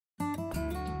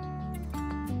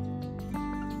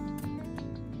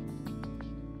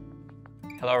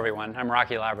Hello everyone, I'm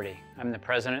Rocky Laverty. I'm the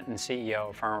President and CEO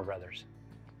of Farmer Brothers.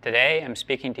 Today I'm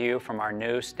speaking to you from our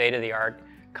new state-of-the-art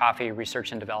coffee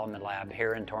research and development lab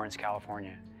here in Torrance,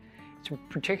 California. It's a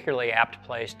particularly apt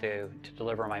place to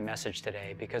deliver my message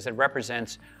today because it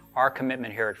represents our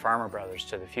commitment here at Farmer Brothers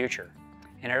to the future.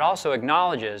 And it also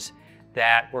acknowledges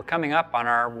that we're coming up on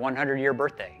our 100-year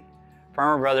birthday.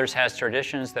 Farmer Brothers has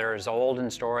traditions that are as old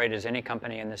and storied as any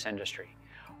company in this industry.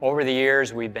 Over the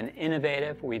years, we've been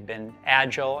innovative, we've been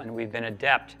agile, and we've been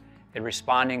adept at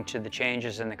responding to the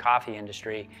changes in the coffee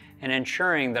industry and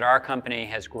ensuring that our company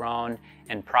has grown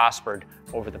and prospered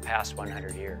over the past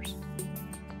 100 years.